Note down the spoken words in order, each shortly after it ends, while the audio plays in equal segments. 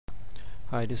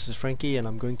Hi, this is Frankie and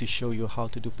I'm going to show you how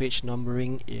to do page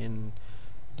numbering in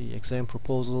the exam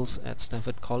proposals at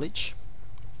Stanford College.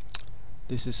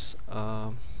 This is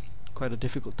quite a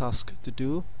difficult task to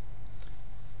do,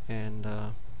 and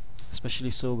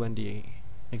especially so when the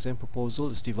exam proposal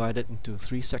is divided into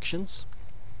 3 sections.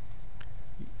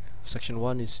 Section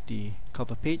 1 is the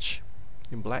cover page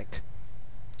in black.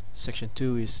 Section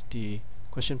 2 is the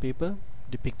question paper,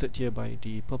 depicted here by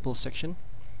the purple section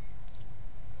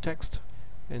text,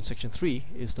 and section 3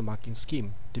 is the marking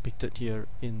scheme, depicted here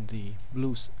in the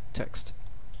blue text.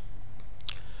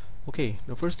 Okay,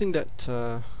 the first thing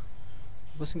that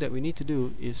we need to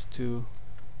do is to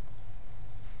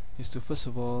first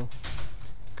of all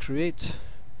create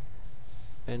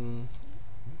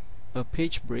a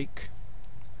page break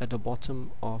at the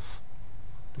bottom of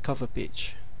the cover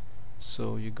page.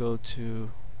 So you go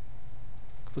to,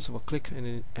 first of all, click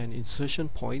an insertion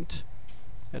point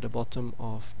at the bottom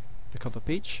of the cover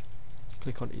page,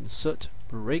 click on insert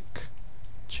break,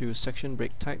 choose section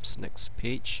break types, next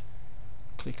page,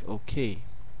 click OK.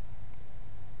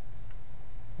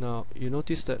 Now you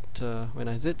notice that when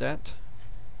I did that,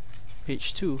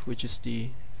 page 2, which is the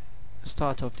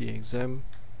start of the exam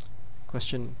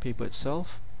question paper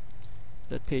itself,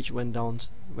 that page went down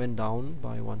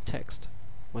by one text,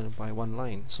 by one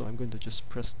line. So I'm going to just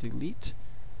press delete,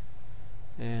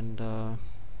 and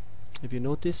if you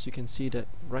notice, you can see that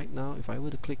right now if I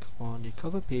were to click on the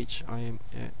cover page, I am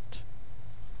at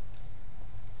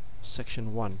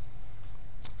section 1.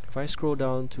 If I scroll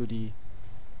down to the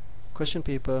question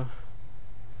paper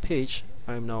page,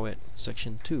 I am now at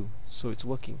section 2, so it's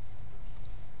working.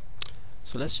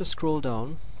 So let's just scroll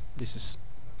down. This is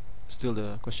still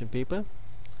the question paper.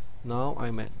 Now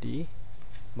I'm at the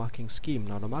marking scheme.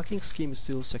 Now the marking scheme is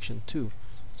still section 2,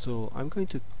 so I'm going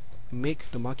to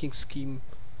make the marking scheme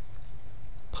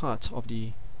part of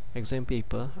the exam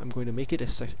paper. I'm going to make it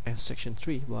as section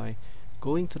 3 by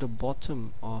going to the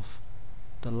bottom of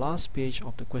the last page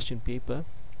of the question paper.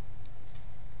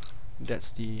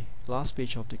 That's the last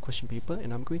page of the question paper,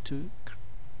 and I'm going to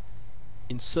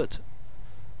insert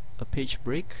a page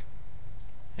break,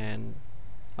 and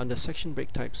under section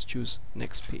break types, choose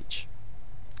next page,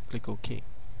 click OK.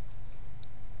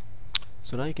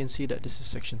 So now you can see that this is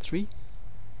section 3.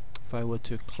 If I were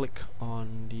to click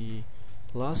on the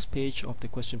last page of the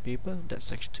question paper, that's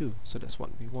section 2, so that's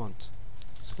what we want.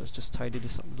 So let's just tidy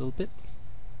this up a little bit.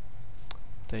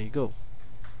 There you go.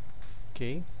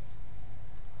 Okay,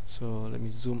 so let me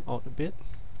zoom out a bit.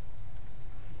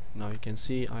 Now you can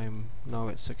see I'm now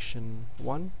at section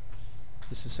 1.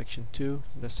 This is section 2,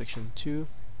 that's section 2,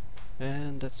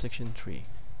 and that's section 3.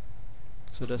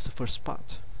 So that's the first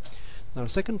part. Now the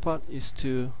second part is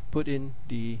to put in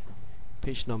the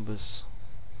page numbers,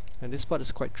 and this part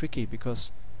is quite tricky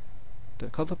because the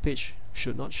cover page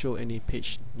should not show any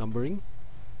page numbering.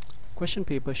 Question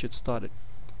paper should start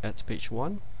at page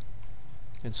 1,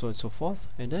 and so on and so forth,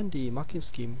 and then the marking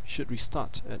scheme should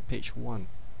restart at page 1.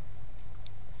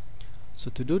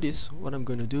 So to do this, what I'm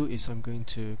going to do is I'm going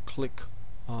to click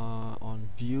on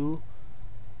view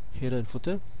header and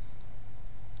footer.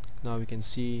 Now we can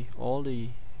see all the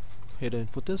header and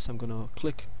footers. I'm going to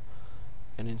click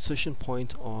an insertion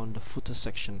point on the footer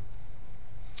section,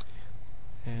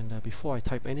 and before I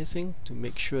type anything, to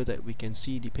make sure that we can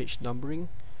see the page numbering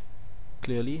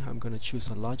clearly, I'm going to choose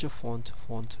a larger font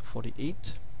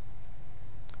 48,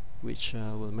 which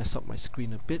will mess up my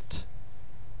screen a bit.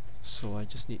 So I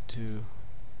just need to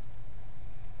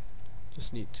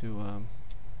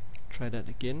try that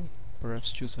again.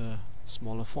 Perhaps choose a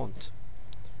smaller font.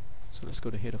 So let's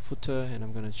go to header footer, and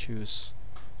I'm going to choose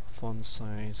font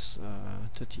size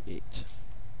 38.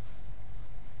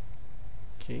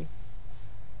 Okay,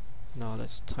 now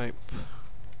let's type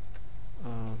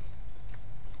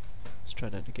let's try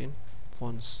that again.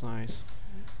 Font size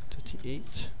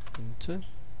 38, enter.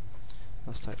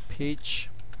 Let's type page,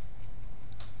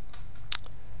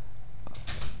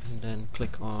 and then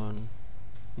click on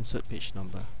insert page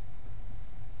number.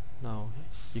 Now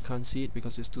you can't see it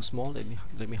because it's too small.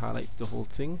 Let me highlight the whole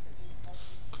thing.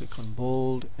 Click on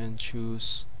bold and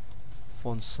choose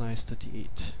font size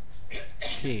 38.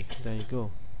 Okay, there you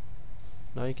go.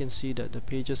 Now you can see that the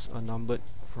pages are numbered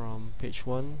from page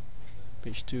 1,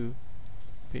 page 2,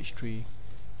 page 3,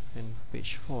 and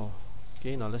page 4.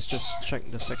 Okay, now let's just check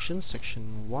the sections.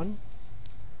 Section 1,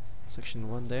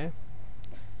 there.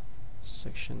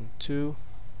 Section 2,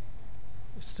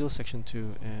 it's still section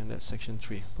 2, and that's section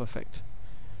 3. Perfect.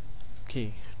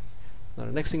 Okay, now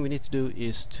the next thing we need to do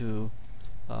is to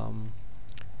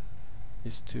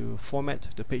format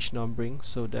the page numbering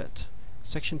so that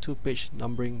Section 2 page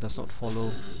numbering does not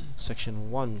follow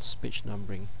Section 1's page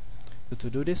numbering. So to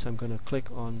do this, I'm going to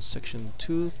click on Section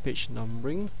 2 page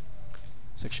numbering,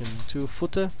 Section 2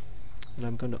 footer, and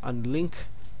I'm going to unlink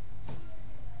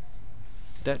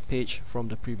that page from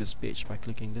the previous page by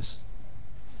clicking this.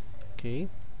 Okay.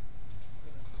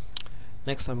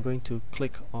 Next, I'm going to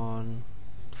click on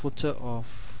footer of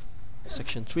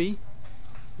Section 3,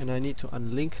 and I need to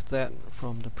unlink that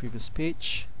from the previous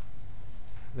page.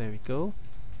 There we go.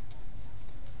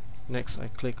 Next, I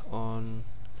click on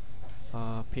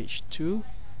page 2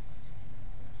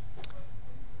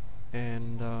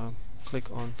 and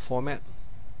click on format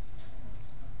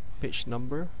page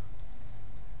number.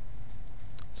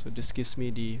 So this gives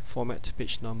me the format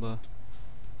page number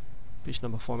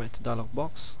format dialog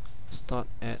box. Start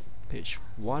at page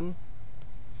 1,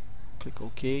 click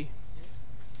OK.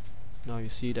 Now you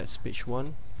see that's page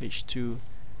 1, page 2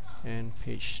 and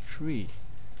page 3.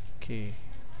 Okay,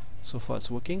 so far it's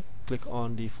working. Click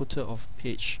on the footer of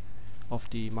page of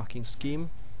the marking scheme,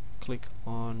 click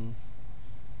on,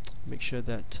 make sure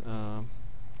that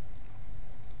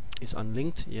it's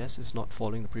unlinked. Yes, it's not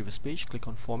following the previous page. Click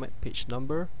on format page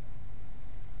number.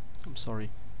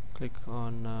 Click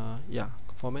on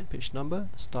format page number,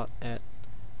 start at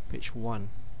page 1.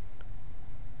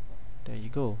 There you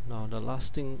go. Now the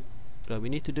last thing that we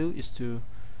need to do is to,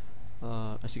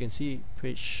 as you can see,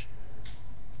 page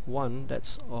 1,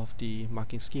 that's of the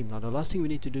marking scheme. Now the last thing we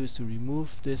need to do is to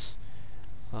remove this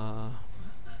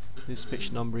this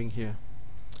page numbering here.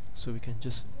 So we can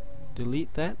just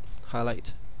delete that,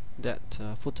 highlight that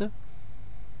footer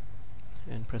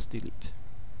and press delete.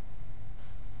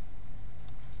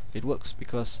 It works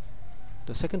because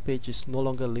the second page is no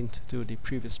longer linked to the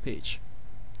previous page.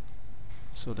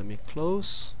 So let me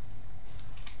close,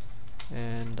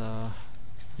 and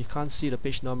you can't see the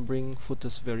page numbering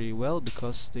footers very well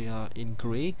because they are in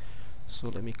gray. So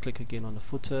let me click again on the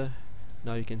footer.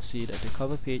 Now you can see that the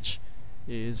cover page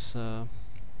is does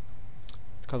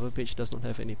not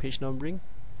have any page numbering.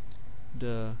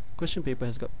 The question paper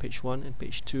has got page 1 and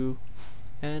page 2,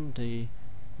 and the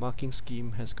marking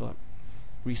scheme has got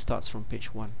restarts from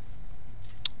page 1.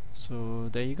 So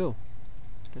there you go.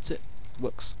 That's it.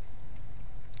 Works.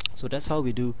 So that's how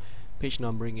we do page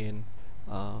numbering in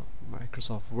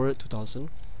Microsoft Word 2000,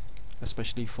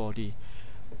 especially for the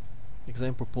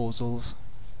exam proposals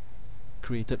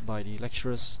created by the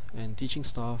lecturers and teaching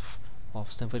staff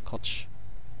of Stanford College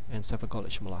and Stanford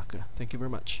College Malacca. Thank you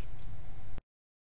very much.